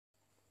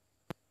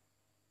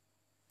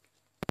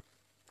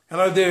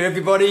Hello there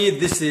everybody,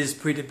 this is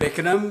Peter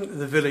Beckenham,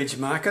 the village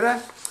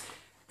marketer,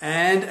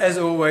 and as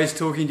always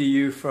talking to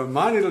you from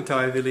my little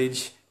Thai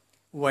village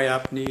way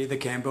up near the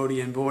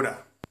Cambodian border.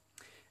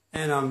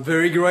 And I'm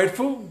very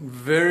grateful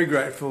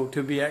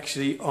to be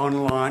actually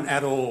online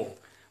at all.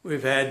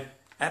 We've had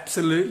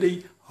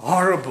absolutely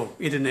horrible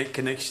internet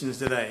connections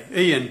today.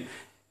 Ian,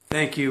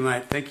 thank you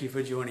mate, thank you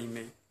for joining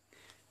me.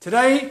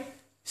 Today,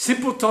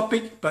 simple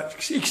topic but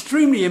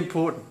extremely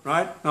important,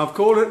 right? I've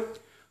called it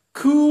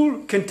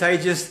Cool,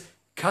 Contagious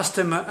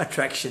Customer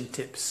Attraction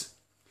Tips.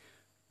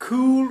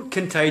 Cool,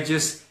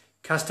 Contagious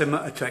Customer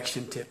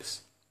Attraction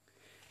Tips.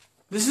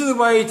 This is a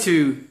way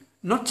to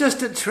not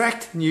just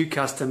attract new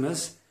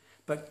customers,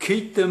 but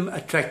keep them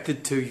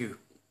attracted to you.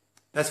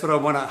 That's what I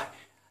want to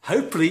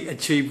hopefully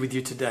achieve with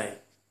you today.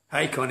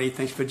 Hey Connie,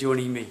 thanks for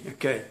joining me.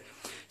 Okay,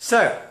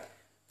 so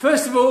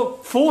first of all,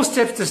 4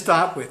 steps to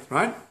start with,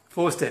 right?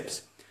 4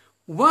 steps.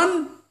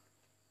 1,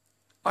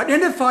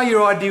 identify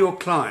your ideal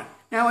client.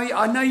 Now,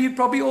 I know you've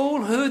probably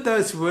all heard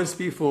those words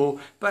before,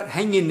 but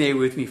hang in there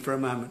with me for a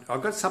moment.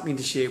 I've got something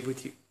to share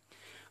with you.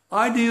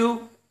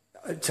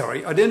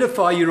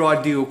 Identify your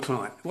ideal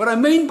client. What I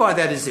mean by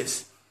that is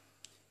this.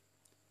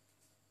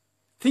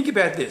 Think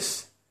about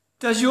this.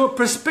 Does your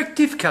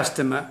prospective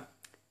customer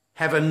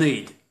have a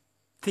need?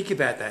 Think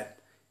about that.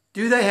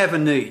 Do they have a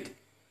need?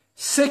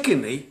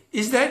 Secondly,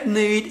 is that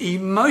need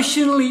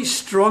emotionally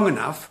strong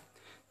enough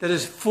that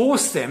has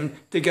forced them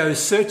to go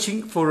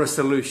searching for a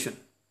solution?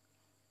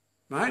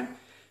 Right?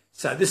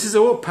 So this is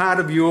all part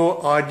of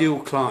your ideal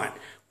client.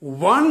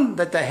 1,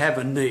 that they have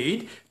a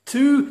need.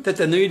 2, that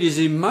the need is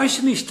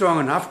emotionally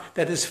strong enough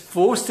that has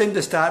forced them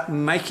to start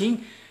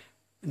making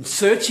and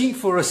searching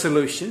for a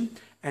solution.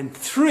 And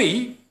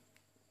 3,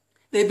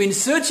 they've been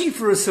searching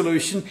for a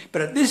solution,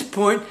 but at this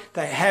point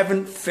they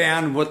haven't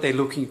found what they're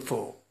looking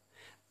for.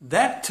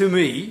 That to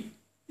me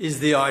is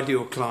the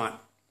ideal client,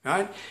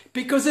 right?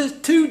 Because it's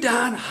too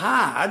darn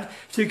hard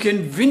to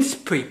convince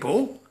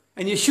people,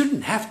 and you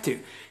shouldn't have to,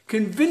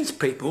 convince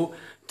people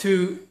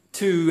to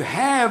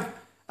have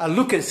a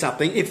look at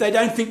something if they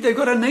don't think they've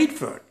got a need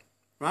for it,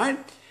 right?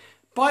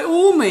 By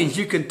all means,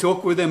 you can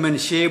talk with them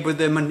and share with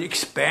them and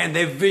expand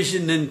their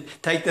vision and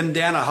take them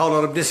down a whole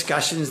lot of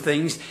discussions,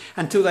 things,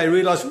 until they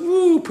realise,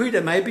 ooh,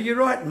 Peter, maybe you're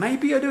right.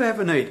 Maybe I do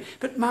have a need.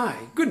 But my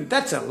goodness,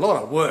 that's a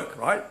lot of work,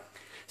 right?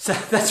 So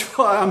that's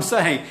why I'm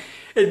saying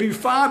it'd be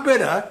far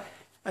better.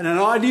 And an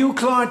ideal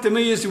client to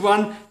me is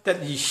one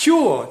that is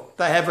sure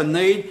they have a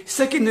need.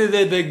 Secondly,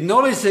 they've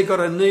acknowledged they've got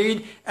a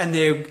need and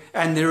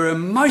they're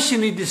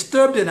emotionally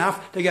disturbed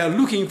enough to go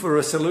looking for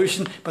a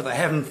solution, but they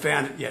haven't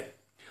found it yet.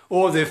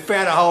 Or they've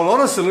found a whole lot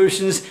of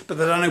solutions, but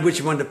they don't know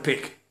which one to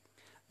pick.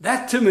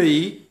 That to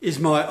me is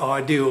my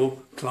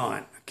ideal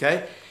client,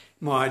 okay?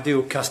 My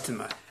ideal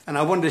customer. And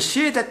I wanted to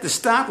share that to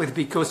start with,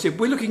 because if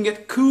we're looking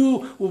at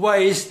cool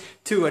ways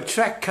to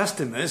attract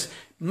customers,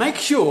 make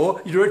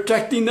sure you're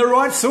attracting the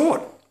right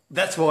sort.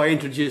 That's why I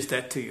introduced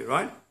that to you,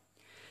 right?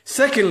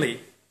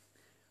 Secondly,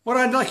 what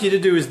I'd like you to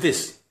do is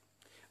this.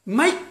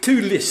 Make 2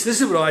 lists.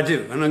 This is what I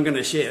do, and I'm going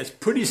to share. It's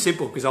pretty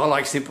simple because I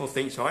like simple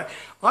things, right?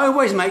 I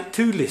always make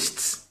 2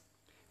 lists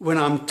when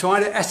I'm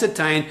trying to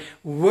ascertain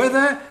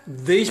whether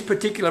these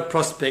particular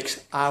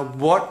prospects are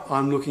what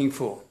I'm looking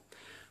for.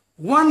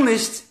 1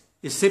 list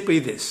is simply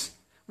this.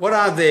 What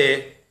are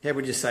their, how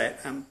would you say it,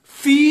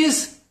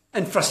 fears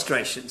and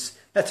frustrations?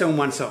 That's on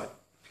one side.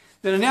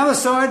 Then on the other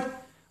side,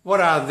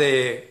 what are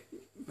their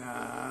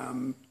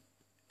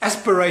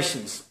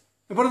aspirations?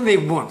 What are their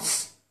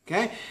wants?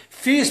 Okay,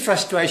 fears,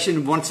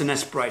 frustration, wants and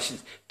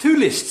aspirations. 2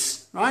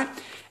 lists, right?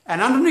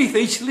 And underneath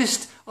each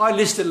list, I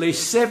list at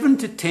least 7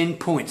 to 10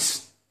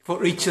 points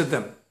for each of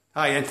them.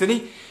 Hi,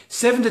 Anthony.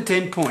 7 to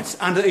 10 points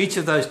under each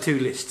of those 2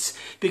 lists,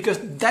 because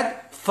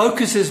that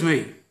focuses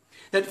me.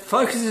 That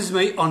focuses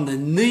me on the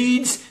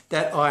needs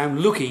that I am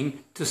looking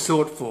to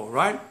sort for,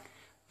 right?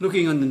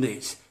 Looking on the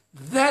needs.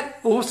 That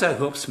also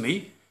helps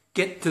me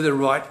get to the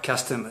right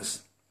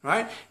customers,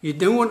 right? You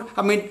don't want,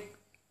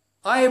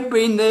 I have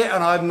been there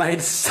and I've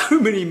made so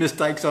many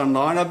mistakes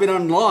online. I've been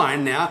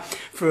online now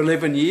for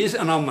 11 years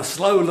and I'm a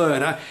slow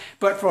learner,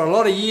 but for a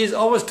lot of years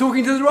I was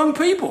talking to the wrong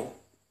people.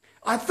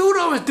 I thought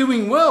I was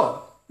doing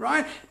well,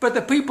 right? But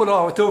the people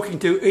I was talking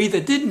to either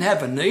didn't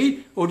have a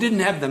need or didn't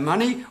have the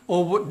money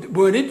or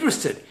weren't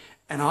interested,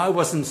 and I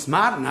wasn't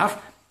smart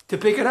enough to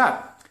pick it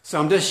up. So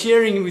I'm just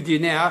sharing with you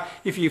now,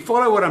 if you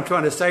follow what I'm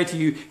trying to say to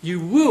you, you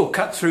will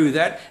cut through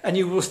that and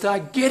you will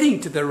start getting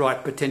to the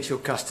right potential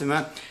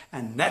customer,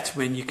 and that's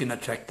when you can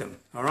attract them,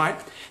 all right?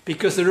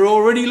 Because they're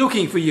already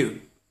looking for you.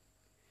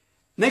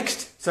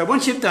 Next, so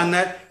once you've done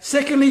that,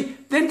 secondly,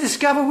 then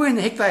discover where in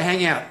the heck they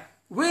hang out.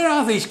 Where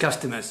are these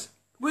customers?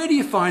 Where do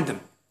you find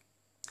them?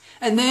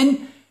 And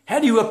then, how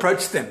do you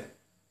approach them?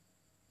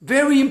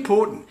 Very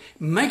important.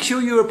 Make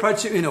sure you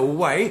approach it in a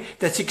way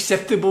that's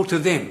acceptable to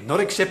them,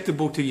 not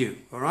acceptable to you,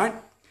 all right?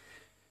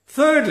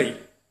 Thirdly,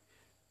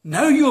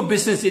 know your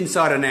business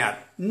inside and out.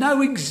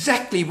 Know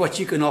exactly what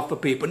you can offer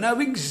people.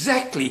 Know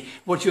exactly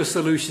what your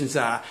solutions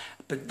are,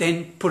 but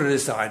then put it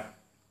aside.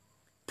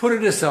 Put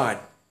it aside.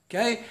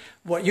 Okay?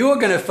 What you're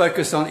going to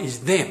focus on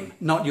is them,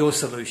 not your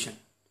solution.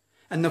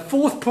 And the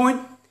fourth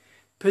point,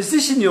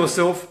 position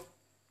yourself,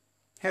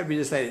 how do we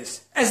just say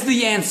this, as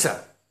the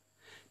answer.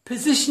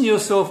 Position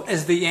yourself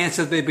as the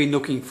answer they've been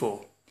looking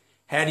for.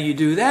 How do you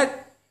do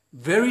that?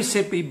 Very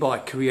simply by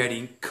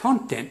creating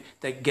content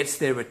that gets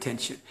their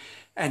attention.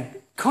 And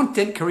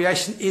content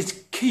creation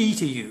is key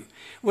to you.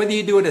 Whether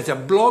you do it as a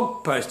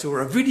blog post or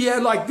a video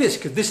like this,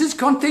 because this is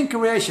content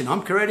creation.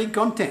 I'm creating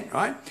content,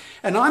 right?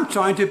 And I'm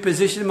trying to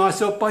position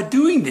myself by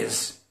doing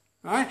this,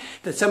 right?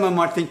 That someone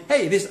might think,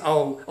 hey, this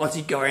old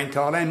Aussie guy in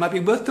Thailand might be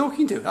worth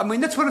talking to. I mean,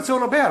 that's what it's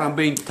all about. I'm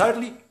being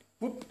totally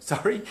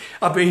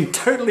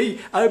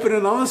open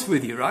and honest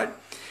with you, right?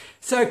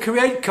 So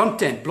create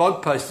content,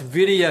 blog posts,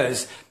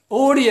 videos,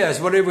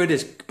 audios, whatever it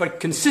is, but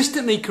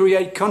consistently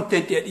create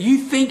content that you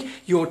think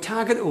your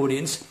target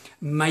audience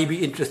may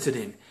be interested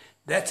in.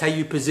 That's how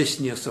you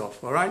position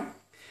yourself, all right?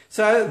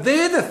 So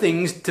they're the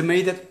things to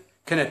me that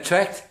can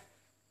attract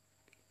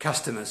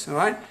customers, all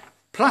right?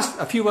 Plus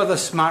a few other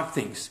smart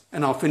things,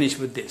 and I'll finish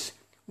with this.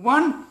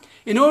 One,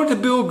 in order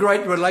to build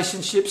great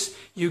relationships,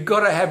 you've got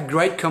to have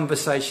great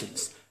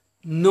conversations,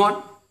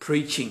 not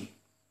preaching,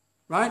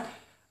 right?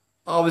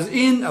 I was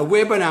in a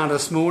webinar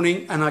this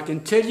morning, and I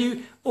can tell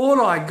you all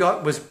I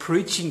got was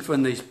preaching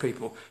from these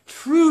people.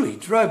 Truly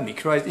drove me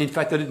crazy. In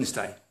fact, I didn't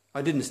stay,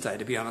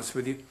 to be honest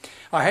with you.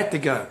 I had to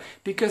go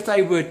because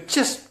they were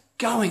just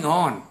going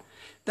on.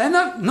 They're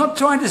not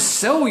trying to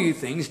sell you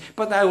things,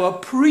 but they were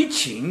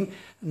preaching,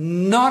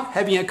 not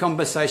having a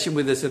conversation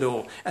with us at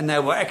all. And they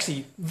were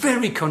actually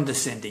very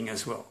condescending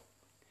as well.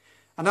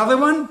 Another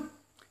one,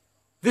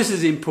 this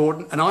is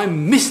important, and I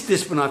missed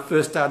this when I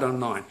first started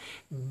online.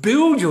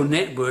 Build your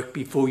network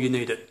before you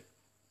need it.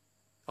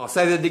 I'll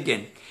say that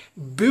again.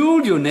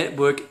 Build your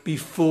network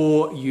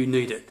before you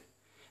need it.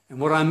 And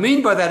what I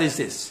mean by that is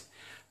this.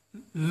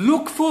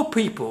 Look for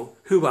people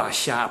who are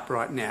sharp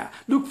right now.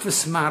 Look for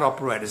smart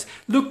operators.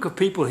 Look for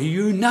people who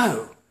you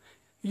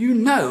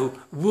know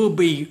will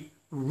be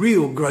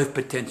real growth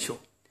potential.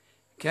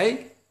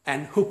 Okay?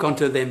 And hook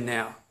onto them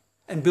now.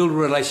 And build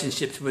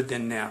relationships with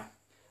them now.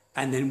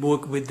 And then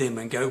work with them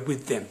and go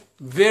with them.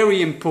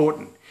 Very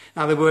important.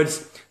 In other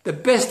words, the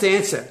best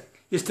answer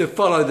is to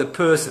follow the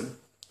person,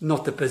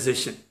 not the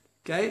position.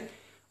 Okay?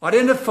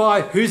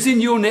 Identify who's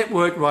in your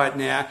network right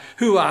now,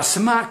 who are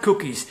smart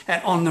cookies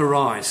and on the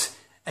rise,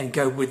 and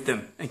go with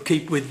them and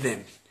keep with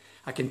them.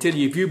 I can tell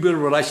you, if you build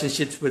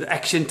relationships with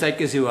action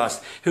takers who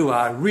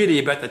are really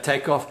about to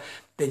take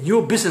off, then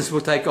your business will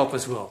take off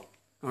as well.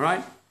 All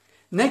right?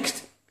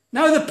 Next,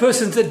 know the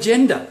person's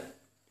agenda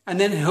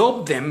and then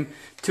help them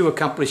to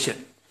accomplish it.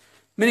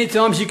 Many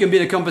times you can be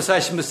in a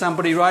conversation with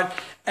somebody, right,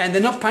 and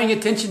they're not paying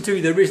attention to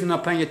you. The reason they're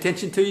not paying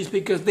attention to you is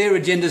because their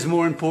agenda is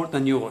more important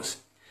than yours.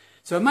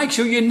 So make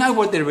sure you know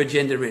what their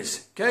agenda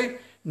is, okay?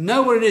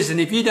 Know what it is, and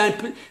if you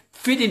don't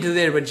fit into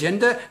their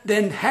agenda,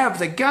 then have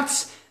the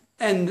guts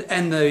and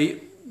the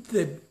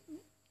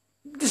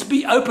just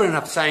be open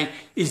enough saying,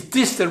 is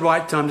this the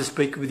right time to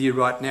speak with you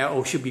right now,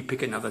 or should we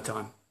pick another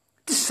time?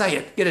 Just say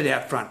it, get it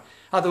out front.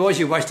 Otherwise,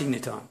 you're wasting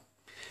your time.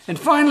 And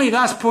finally,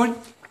 last point,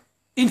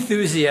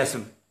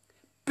 enthusiasm.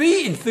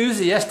 Be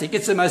enthusiastic.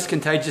 It's the most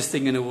contagious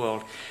thing in the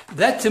world.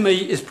 That to me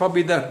is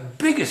probably the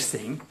biggest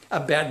thing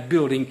about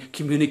building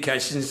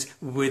communications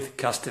with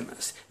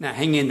customers. Now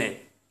hang in there.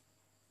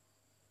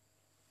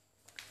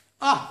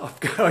 I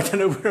don't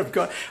know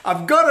where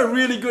I've got a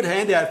really good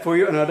handout for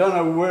you, and I don't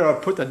know where I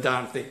put the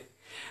darn thing.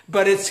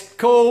 But it's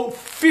called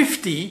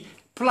 50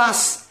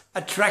 plus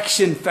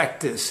attraction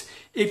factors.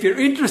 If you're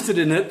interested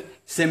in it,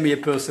 send me a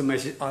personal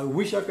message. I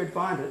wish I could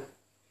find it.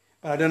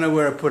 I don't know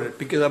where I put it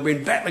because I've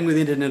been battling with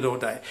the internet all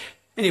day.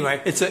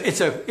 Anyway, it's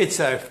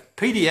a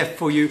PDF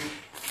for you,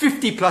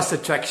 50 plus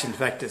attraction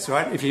factors,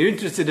 right? If you're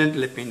interested in it,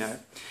 let me know.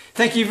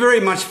 Thank you very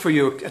much for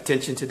your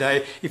attention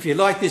today. If you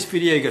like this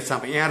video, you got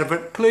something out of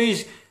it,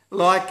 please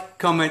like,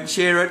 comment,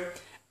 share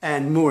it.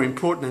 And more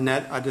important than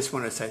that, I just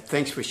want to say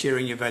thanks for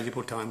sharing your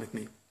valuable time with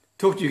me.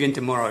 Talk to you again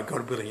tomorrow,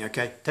 God willing,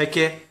 okay? Take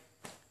care.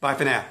 Bye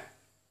for now.